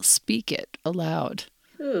now, and I'll speak it aloud.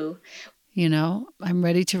 Ooh. I'm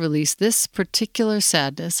ready to release this particular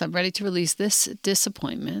sadness. I'm ready to release this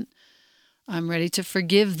disappointment. I'm ready to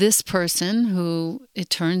forgive this person who, it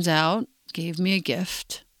turns out, gave me a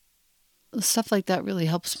gift. Stuff like that really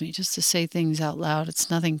helps me, just to say things out loud. It's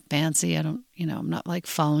nothing fancy. I'm not like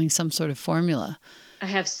following some sort of formula. I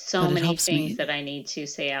have so many things that I need to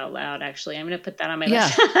say out loud, actually. I'm going to put that on my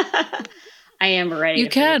list. I am ready. You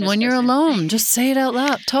can, when you're alone, just say it out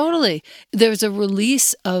loud. Totally. There's a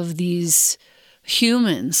release of these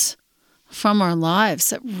humans from our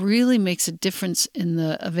lives that really makes a difference in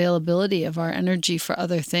the availability of our energy for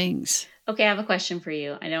other things. Okay, I have a question for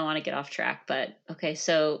you. I don't want to get off track, but okay,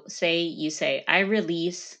 so you say, I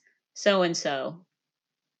release so and so,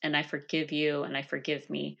 and I forgive you, and I forgive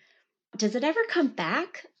me. Does it ever come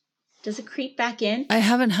back? Does it creep back in? I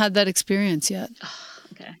haven't had that experience yet.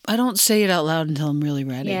 Okay. I don't say it out loud until I'm really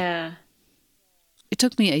ready. Yeah. It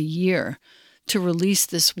took me a year to release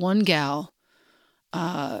this one gal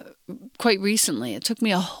quite recently. It took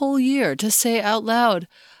me a whole year to say out loud,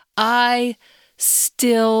 I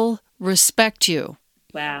still respect you.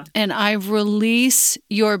 Wow. And I release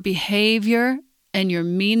your behavior and your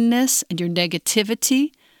meanness and your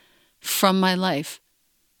negativity from my life.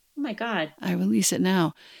 Oh my God. I release it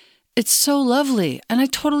now. It's so lovely. And I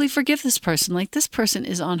totally forgive this person. Like, this person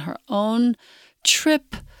is on her own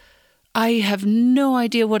trip. I have no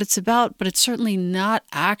idea what it's about, but it's certainly not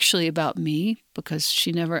actually about me, because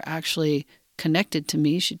she never actually connected to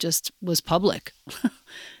me. She just was public. It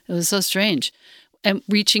was so strange. And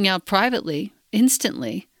reaching out privately,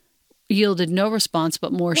 instantly, yielded no response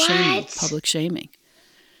but more shaming, public shaming.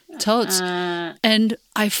 Totes. And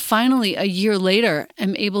I finally, a year later,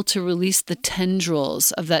 am able to release the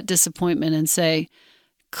tendrils of that disappointment and say,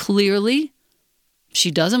 clearly,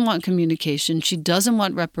 she doesn't want communication, she doesn't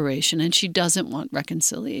want reparation, and she doesn't want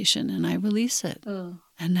reconciliation. And I release it. Oh.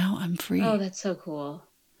 And now I'm free. Oh, that's so cool.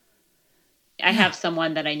 I have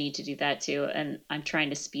someone that I need to do that to, and I'm trying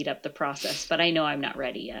to speed up the process, but I know I'm not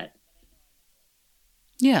ready yet.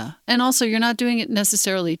 Yeah. And also, you're not doing it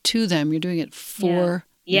necessarily to them. You're doing it for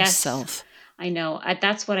yourself. I know.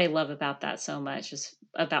 That's what I love about that so much, is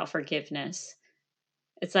about forgiveness.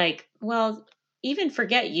 It's like, well, even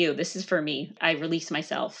forget you. This is for me. I release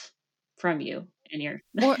myself from you. And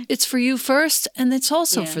or it's for you first, and it's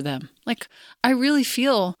also for them. Like, I really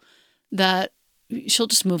feel that she'll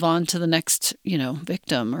just move on to the next,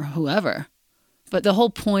 victim or whoever. But the whole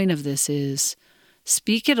point of this is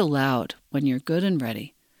speak it aloud when you're good and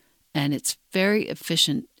ready. And it's very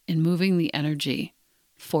efficient in moving the energy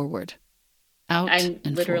forward, out I'm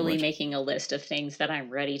and literally forward. making a list of things that I'm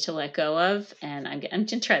ready to let go of. And I'm going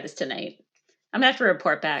to try this tonight. I'm going to have to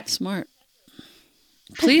report back. Smart.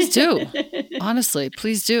 Please do. Honestly,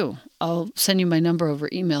 please do. I'll send you my number over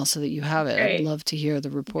email so that you have it. Great. I'd love to hear the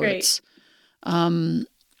reports. The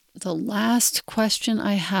last question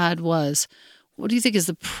I had was, what do you think is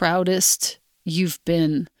the proudest you've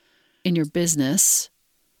been in your business?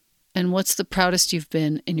 And what's the proudest you've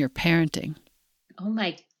been in your parenting? Oh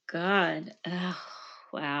my God. Oh,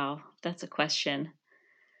 wow. That's a question.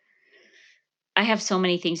 I have so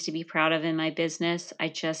many things to be proud of in my business. I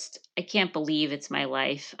can't believe it's my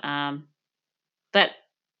life. But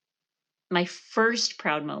my first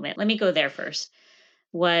proud moment, let me go there first,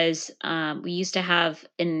 was we used to have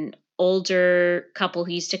an older couple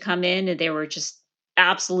who used to come in, and they were just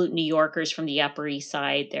absolute New Yorkers from the Upper East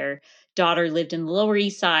Side. Their daughter lived in the Lower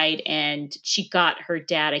East Side, and she got her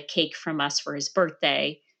dad a cake from us for his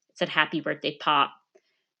birthday. It said, "Happy birthday, Pop."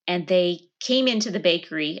 And they came into the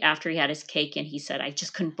bakery after he had his cake, and he said, "I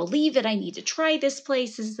just couldn't believe it. I need to try this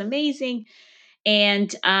place. This is amazing."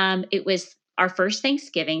 And it was our first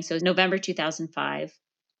Thanksgiving. So it was November 2005.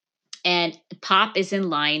 And Pop is in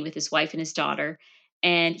line with his wife and his daughter.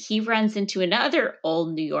 And he runs into another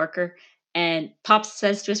old New Yorker. And Pop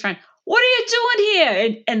says to his friend, "What are you doing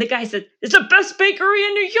here?" And the guy said, "It's the best bakery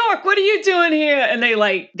in New York. What are you doing here?" And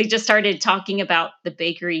they just started talking about the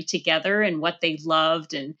bakery together and what they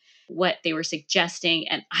loved and what they were suggesting.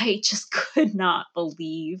 And I just could not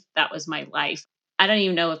believe that was my life. I don't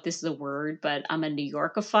even know if this is a word, but I'm a New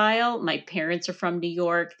Yorkophile. My parents are from New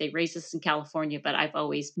York. They raised us in California, but I've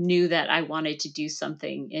always knew that I wanted to do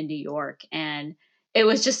something in New York. And it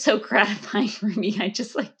was just so gratifying for me. I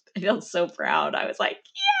felt so proud. I was like,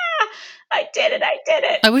 yeah, I did it. I did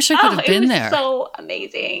it. I wish I could have been there. It was so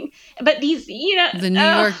amazing. But these, the New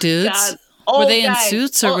York dudes, were they in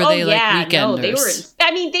suits or were they like weekenders? No, they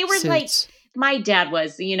were, they were suits. Like, my dad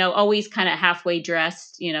was, always kind of halfway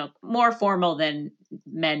dressed, more formal than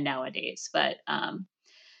men nowadays. But,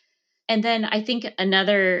 and then I think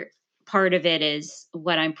another part of it is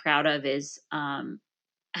what I'm proud of is,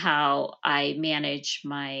 how I manage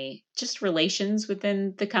my just relations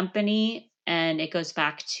within the company. And it goes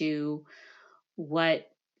back to what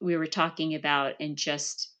we were talking about and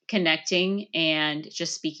just connecting and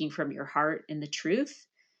just speaking from your heart and the truth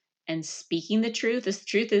and speaking the truth. This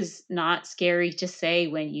truth is not scary to say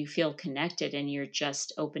when you feel connected and you're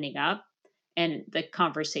just opening up and the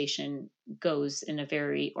conversation goes in a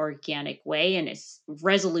very organic way and its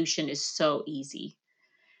resolution is so easy.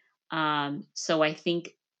 So I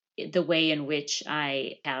think the way in which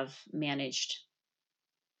I have managed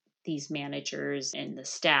these managers and the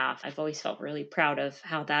staff, I've always felt really proud of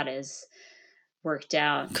how that has worked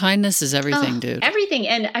out. Kindness is everything, dude. Everything.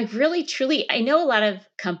 And I really, truly, I know a lot of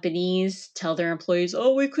companies tell their employees,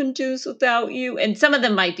 "Oh, we couldn't do this without you." And some of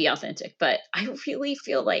them might be authentic, but I really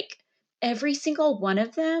feel like every single one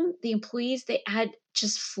of them, the employees, they add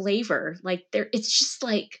just flavor. Like it's just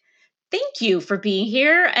like, thank you for being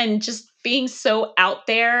here and just being so out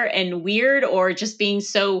there and weird, or just being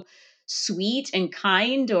so sweet and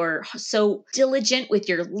kind, or so diligent with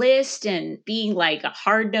your list and being like a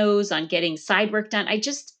hard nose on getting side work done.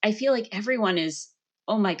 I feel like everyone is,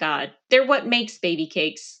 oh my God, they're what makes Baby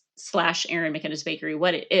Cakes / Erin McKenna's Bakery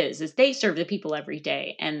what it is they serve the people every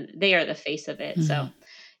day and they are the face of it. Mm-hmm. So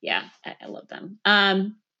yeah, I love them.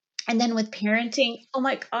 And then with parenting, oh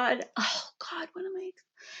my God, what am I?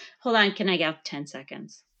 Hold on, can I have 10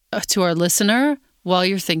 seconds? To our listener, while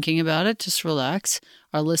you're thinking about it, just relax.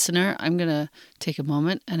 Our listener, I'm going to take a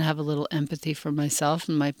moment and have a little empathy for myself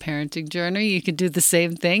and my parenting journey. You can do the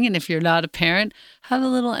same thing. And if you're not a parent, have a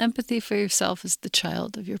little empathy for yourself as the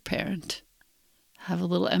child of your parent. Have a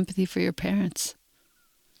little empathy for your parents.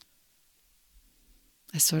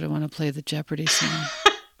 I sort of want to play the Jeopardy song.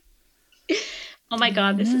 Oh my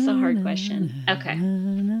God, this is a hard question. Okay.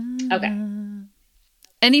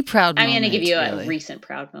 Any proud moment? I'm going to give you a recent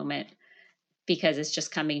proud moment because it's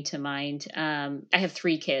just coming to mind. I have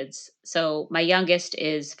 3 kids. So my youngest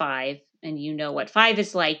is 5, and you know what 5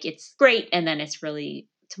 is like. It's great, and then it's really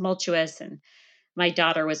tumultuous. And my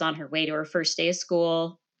daughter was on her way to her first day of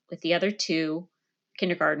school with the other 2,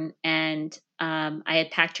 kindergarten, and I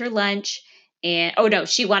had packed her lunch. And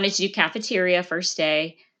she wanted to do cafeteria first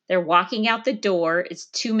day. They're walking out the door. It's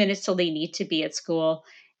 2 minutes till they need to be at school,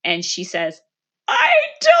 and she says, "I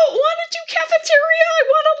don't want to do cafeteria. I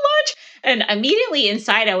want a lunch." And immediately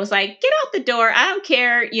inside, I was like, "Get out the door. I don't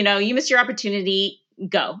care. You missed your opportunity.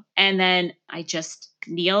 Go." And then I just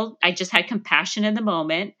kneeled. I just had compassion in the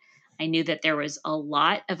moment. I knew that there was a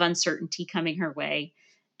lot of uncertainty coming her way.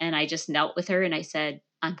 And I just knelt with her and I said,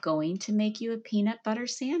 "I'm going to make you a peanut butter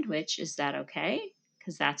sandwich. Is that okay?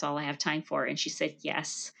 Because that's all I have time for." And she said,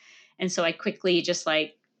 "Yes." And so I quickly just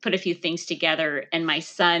put a few things together. And my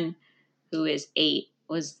son, who is 8,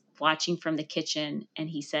 was watching from the kitchen, and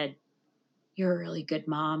he said, "You're a really good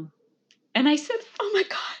mom." And I said, "Oh my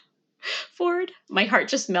God, Ford." My heart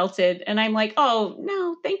just melted. And I'm like, "Oh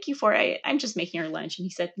no, thank you for it. I'm just making her lunch." And he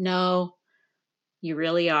said, "No, you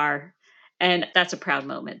really are." And that's a proud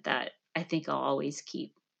moment that I think I'll always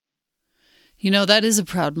keep. That is a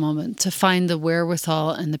proud moment, to find the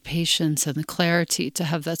wherewithal and the patience and the clarity to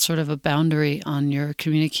have that sort of a boundary on your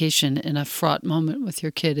communication in a fraught moment with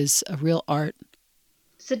your kid is a real art.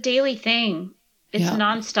 It's a daily thing. It's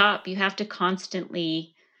nonstop. You have to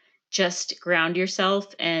constantly just ground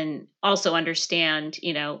yourself and also understand,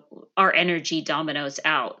 our energy dominoes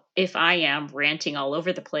out. If I am ranting all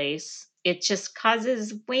over the place, it just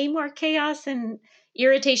causes way more chaos and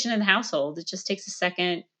irritation in the household. It just takes a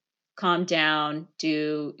second, calm down,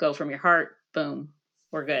 go from your heart, boom,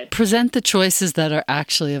 we're good. Present the choices that are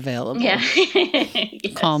actually available. Yeah.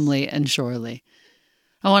 Yes. Calmly and surely.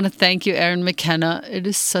 I want to thank you, Erin McKenna. It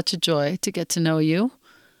is such a joy to get to know you.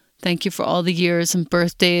 Thank you for all the years and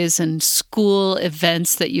birthdays and school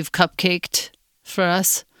events that you've cupcaked for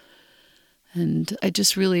us. And I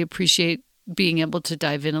just really appreciate being able to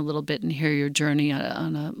dive in a little bit and hear your journey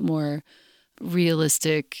on a more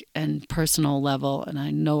realistic and personal level. And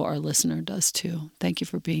I know our listener does too. Thank you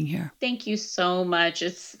for being here. Thank you so much.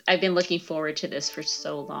 I've been looking forward to this for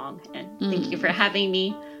so long. And thank you for having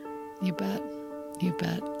me. You bet. You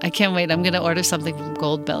bet. I can't wait. I'm going to order something from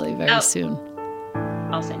Goldbelly very soon.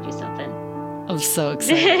 I'll send you something. I'm so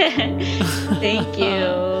excited. Thank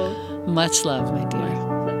you. Much love, my dear.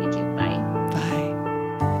 Love you too. Bye. Bye.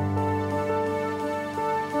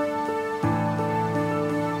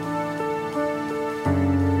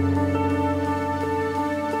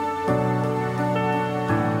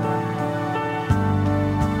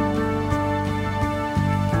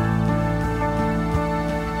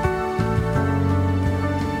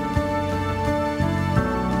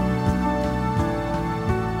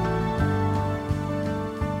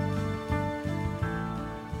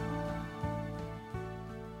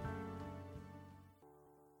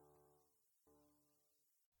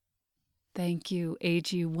 Thank you,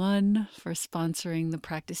 AG1, for sponsoring the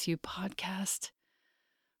Practice You podcast.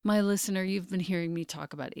 My listener, you've been hearing me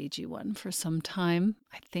talk about AG1 for some time.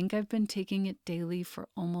 I think I've been taking it daily for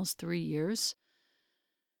almost 3 years.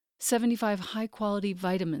 75 high-quality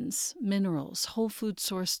vitamins, minerals, whole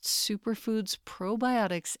food-sourced superfoods,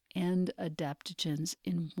 probiotics, and adaptogens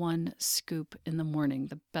in one scoop in the morning.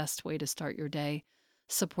 The best way to start your day.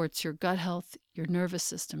 Supports your gut health, your nervous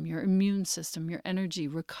system, your immune system, your energy,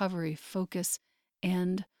 recovery, focus,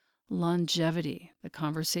 and longevity, the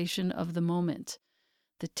conversation of the moment.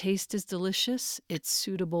 The taste is delicious. It's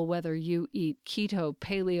suitable whether you eat keto,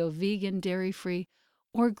 paleo, vegan, dairy-free,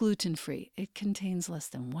 or gluten-free. It contains less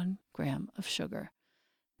than 1 gram of sugar.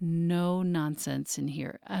 No nonsense in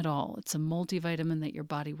here at all. It's a multivitamin that your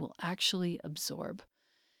body will actually absorb.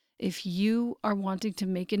 If you are wanting to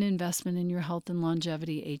make an investment in your health and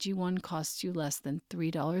longevity, AG1 costs you less than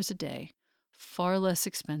 $3 a day, far less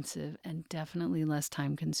expensive and definitely less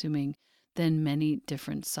time-consuming than many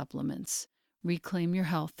different supplements. Reclaim your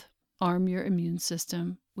health, arm your immune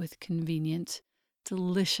system with convenient,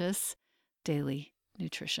 delicious daily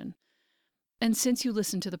nutrition. And since you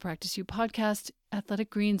listen to the Practice You podcast,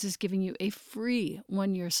 Athletic Greens is giving you a free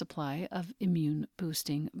 1-year supply of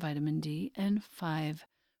immune-boosting vitamin D and 5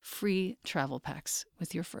 free travel packs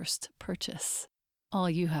with your first purchase. All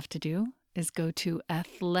you have to do is go to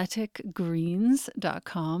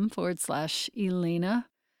athleticgreens.com/Elena.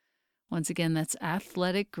 Once again, that's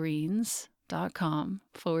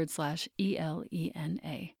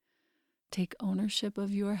athleticgreens.com/ELENA. Take ownership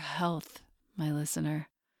of your health, my listener.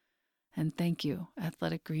 And thank you,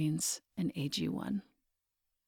 Athletic Greens and AG1.